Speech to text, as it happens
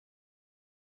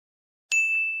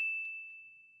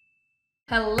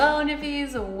Hello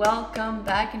Nippies, welcome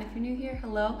back. And if you're new here,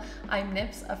 hello, I'm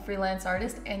Nips, a freelance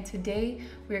artist, and today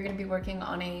we are going to be working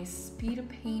on a speed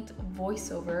paint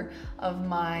voiceover of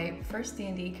my first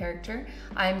D&D character.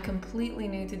 I'm completely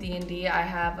new to D&D. I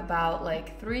have about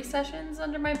like 3 sessions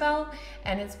under my belt,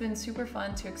 and it's been super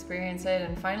fun to experience it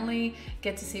and finally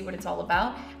get to see what it's all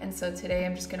about. And so today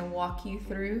I'm just going to walk you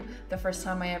through the first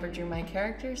time I ever drew my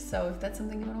character. So if that's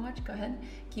something you want to watch, go ahead,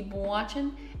 keep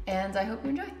watching, and I hope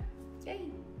you enjoy. Yay!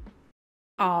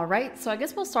 Alright, so I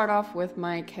guess we'll start off with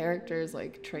my character's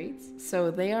traits. So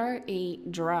they are a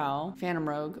drow, phantom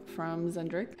rogue from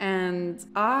Zendrick, and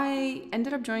I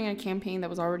ended up joining a campaign that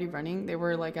was already running. They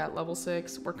were at level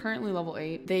 6, we're currently level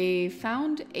 8. They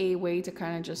found a way to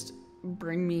kind of just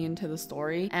bring me into the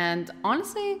story, and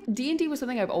honestly D&D was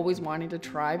something I've always wanted to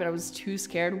try, but I was too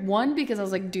scared. One, because I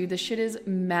was like, dude, this shit is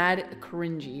mad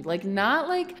cringy. Not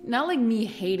like me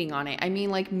hating on it, I mean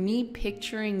like me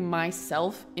picturing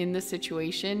myself in the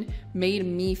situation made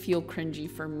me feel cringy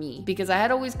for me, because I had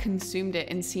always consumed it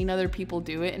and seen other people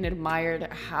do it and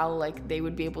admired how they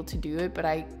would be able to do it, but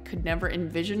I could never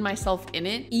envision myself in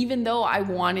it, even though I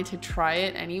wanted to try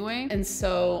it anyway. And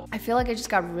so I feel like I just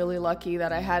got really lucky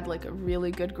that I had a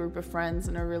really good group of friends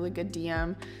and a really good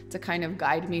DM to kind of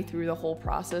guide me through the whole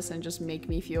process and just make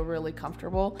me feel really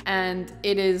comfortable. And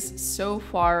it is so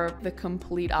far the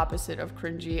complete opposite of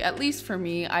cringy, at least for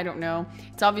me. I don't know,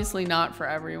 it's obviously not for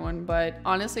everyone, but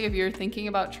honestly, if you're thinking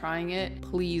about trying it,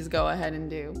 please go ahead and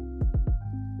do.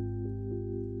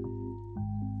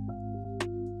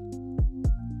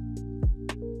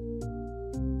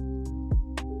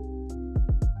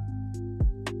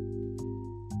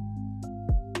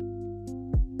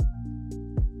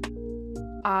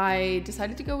 I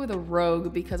decided to go with a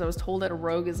rogue because I was told that a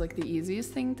rogue is the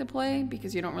easiest thing to play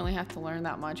because you don't really have to learn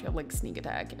that much. You have sneak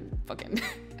attack and fucking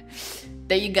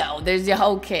there you go, there's your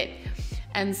whole kit.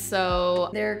 And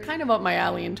so they're kind of up my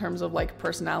alley in terms of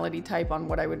personality type on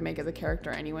what I would make as a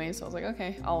character anyway. So I was like,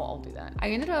 okay, I'll do that.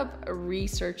 I ended up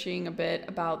researching a bit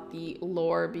about the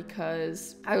lore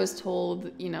because I was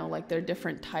told, there are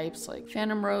different types,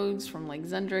 phantom rogues from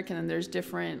Zendrick, and then there's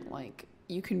different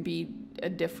you can be a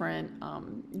different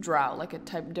drow,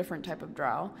 different type of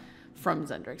drow from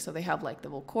Zendrick. So they have the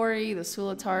Volkori, the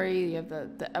Sulatari, you have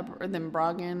the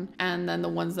Broggan, and then the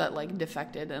ones that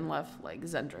defected and left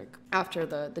Zendrick after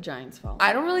the giants fell.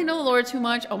 I don't really know the lore too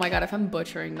much. Oh my god, if I'm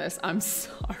butchering this, I'm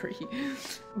sorry.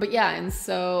 But yeah, and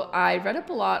so I read up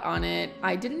a lot on it.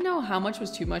 I didn't know how much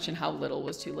was too much and how little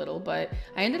was too little, but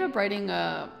I ended up writing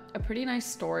a pretty nice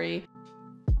story.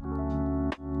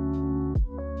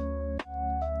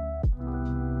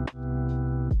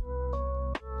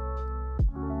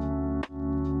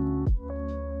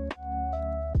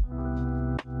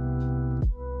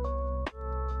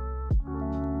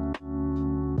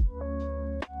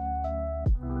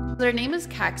 Their name is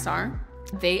Caxar.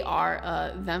 They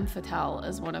are them fatale,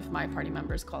 as one of my party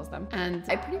members calls them. And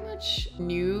I pretty much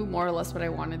knew more or less what I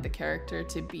wanted the character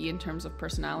to be in terms of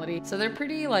personality. So they're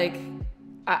pretty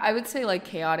I would say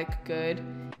chaotic good.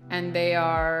 And they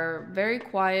are very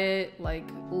quiet,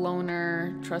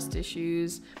 loner, trust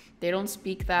issues. They don't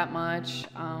speak that much,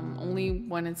 only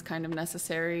when it's kind of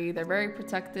necessary. They're very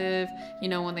protective,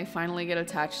 when they finally get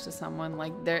attached to someone,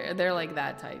 they're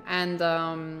that type. And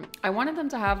I wanted them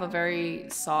to have a very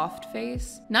soft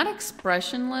face, not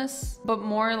expressionless, but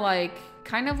more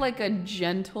kind of a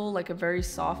gentle, a very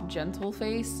soft, gentle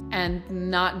face, and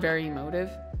not very emotive.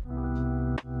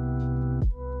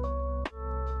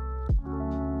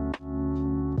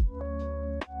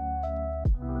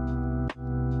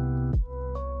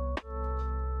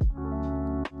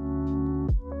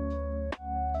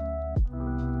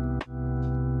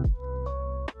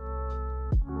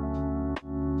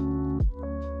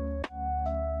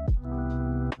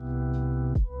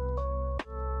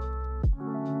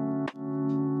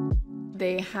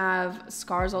 They have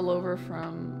scars all over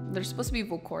they're supposed to be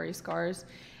Volkori scars.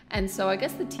 And so I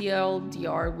guess the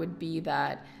TLDR would be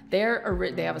that they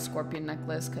have a scorpion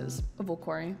necklace because of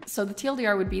Volkori. So the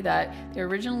TLDR would be that they're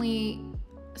originally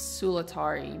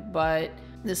Sulatari, but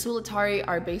the Sulatari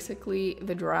are basically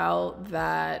the drow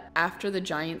that after the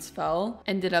giants fell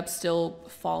ended up still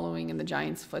following in the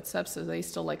giants' footsteps. So they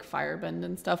still firebend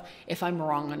and stuff. If I'm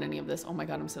wrong on any of this, oh my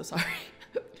god, I'm so sorry.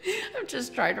 I'm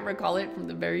just trying to recall it from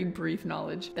the very brief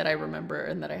knowledge that I remember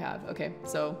and that I have. Okay,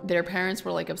 so their parents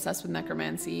were obsessed with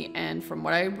necromancy, and from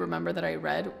what I remember that I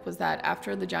read was that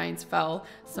after the giants fell,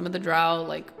 some of the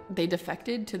drow they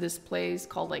defected to this place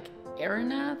called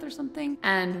Aranath or something,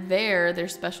 and their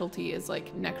specialty is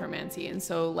necromancy. And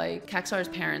so Caxar's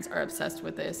parents are obsessed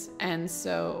with this, and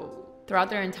so Throughout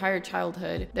their entire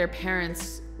childhood, their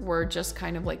parents were just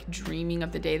kind of like dreaming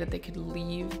of the day that they could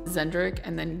leave Zendrick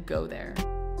and then go there.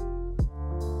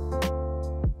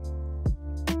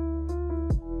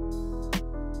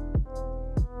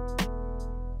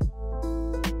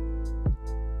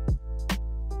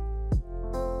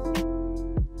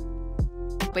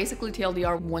 Basically,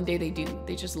 TLDR, one day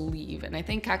they just leave. And I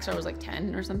think Kaxar was like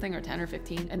 10 or something, or 10 or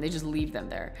 15, and they just leave them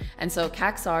there. And so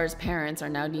Kaxar's parents are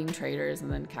now deemed traitors,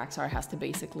 and then Kaxar has to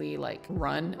basically like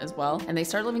run as well. And they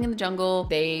start living in the jungle.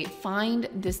 They find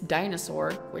this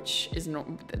dinosaur, which is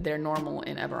they're normal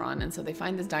in Eberron. And so they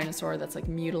find this dinosaur that's like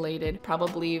mutilated,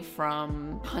 probably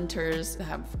from hunters that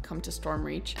have come to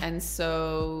Stormreach. And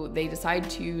so they decide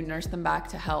to nurse them back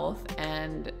to health,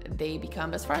 and they become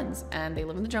best friends, and they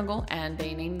live in the jungle, and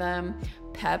they name them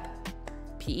Pep,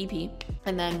 P-E-P.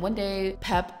 And then one day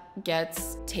Pep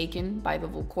gets taken by the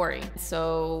Volcori.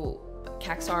 So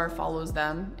Kaxar follows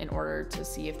them in order to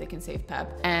see if they can save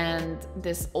Pep. And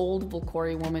this old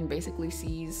Volcori woman basically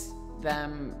sees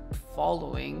them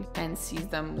following and sees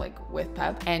them like with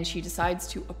Pep, and she decides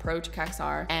to approach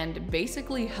Kaxar and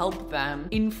basically help them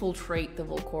infiltrate the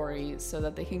Volcori so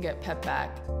that they can get Pep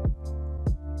back.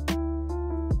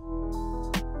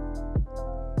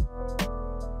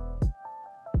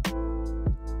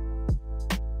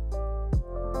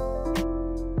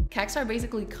 Kaxar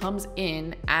basically comes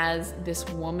in as this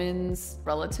woman's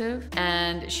relative,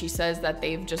 and she says that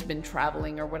they've just been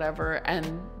traveling or whatever,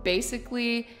 and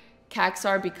basically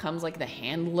Kaxar becomes like the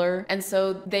handler, and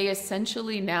so they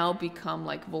essentially now become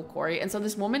like Volcori. And so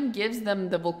this woman gives them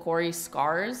the Volcori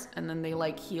scars, and then they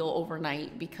like heal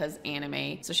overnight because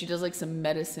anime. So she does like some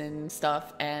medicine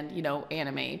stuff, and you know,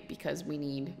 anime, because we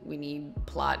need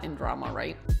plot and drama,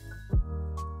 right?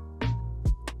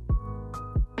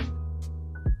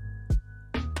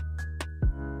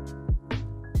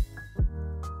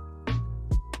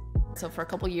 So for a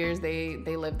couple years they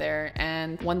lived there,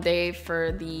 and one day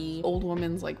for the old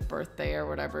woman's like birthday or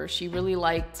whatever, she really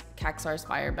liked Kaxar's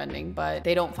firebending, but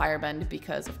they don't firebend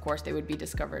because of course they would be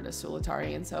discovered as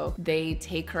Sulatari. And so they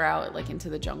take her out like into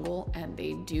the jungle, and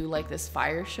they do like this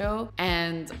fire show,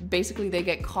 and basically they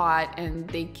get caught and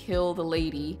they kill the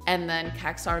lady, and then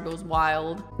Kaxar goes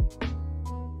wild.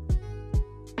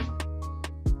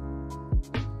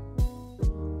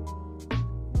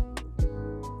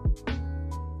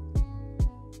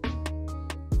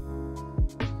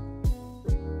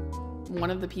 One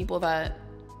of the people that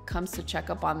comes to check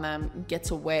up on them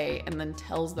gets away and then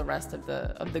tells the rest of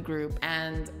the group.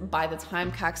 And by the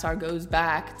time Kaxar goes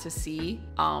back to see,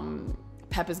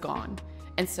 Pep is gone.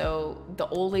 And so the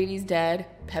old lady's dead,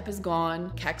 Pep is gone,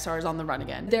 Kaxar is on the run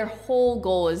again. Their whole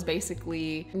goal is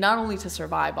basically not only to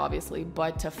survive, obviously,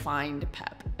 but to find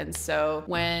Pep. And so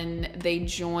when they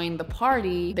join the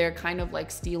party, they're kind of like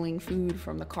stealing food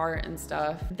from the cart and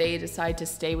stuff. They decide to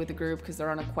stay with the group because they're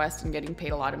on a quest and getting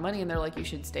paid a lot of money, and they're like, you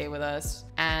should stay with us.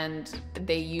 And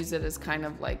they use it as kind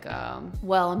of like,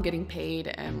 well, I'm getting paid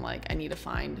and like I need to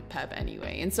find Pep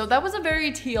anyway. And so that was a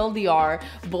very TLDR,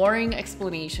 boring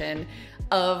explanation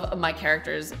of my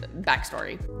character's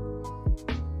backstory.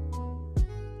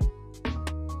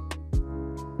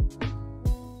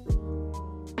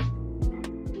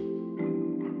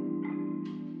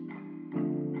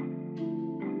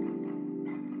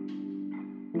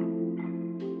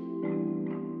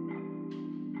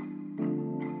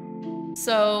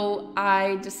 So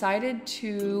I decided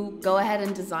to go ahead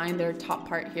and design their top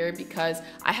part here because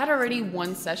I had already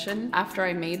one session after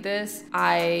I made this.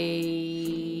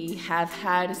 I have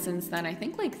had since then, I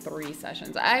think like 3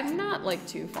 sessions. I'm not like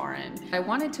too far in. I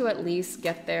wanted to at least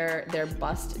get their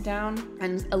bust down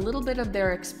and a little bit of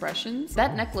their expressions.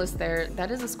 That necklace there, that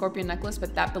is a scorpion necklace,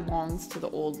 but that belongs to the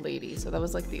old lady. So that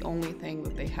was like the only thing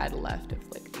that they had left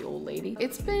of like the old lady.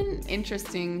 It's been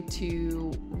interesting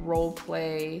to role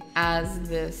play as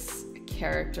this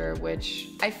character, which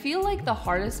I feel like the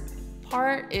hardest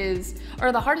part is,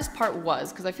 or the hardest part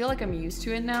was, because I feel like I'm used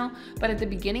to it now, but at the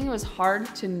beginning it was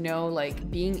hard to know like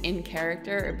being in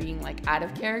character or being like out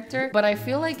of character. But I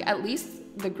feel like at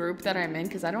least the group that I'm in,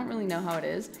 because I don't really know how it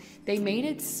is, they made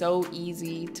it so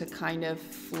easy to kind of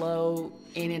flow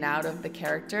in and out of the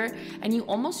character, and you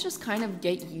almost just kind of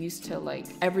get used to like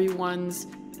everyone's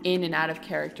in and out of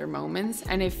character moments,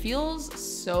 and it feels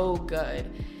so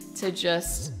good to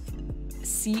just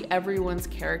see everyone's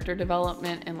character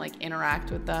development and like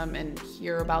interact with them and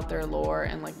hear about their lore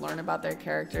and like learn about their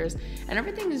characters, and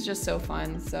everything is just so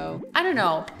fun. So I don't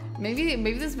know, maybe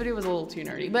this video was a little too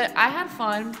nerdy, but I had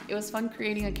fun. It was fun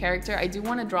creating a character. I do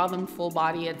want to draw them full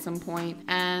body at some point,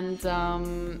 and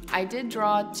I did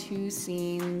draw 2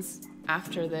 scenes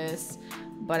after this.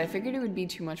 but I figured it would be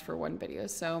too much for one video,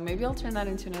 so maybe I'll turn that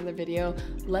into another video.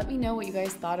 Let me know what you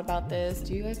guys thought about this.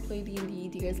 Do you guys play D&D?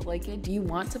 Do you guys like it? Do you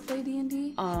want to play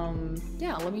D&D?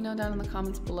 Yeah, let me know down in the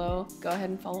comments below. Go ahead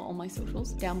and follow all my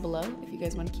socials down below if you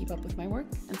guys want to keep up with my work,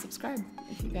 and subscribe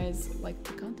if you guys like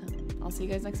the content. I'll see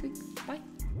you guys next week. Bye.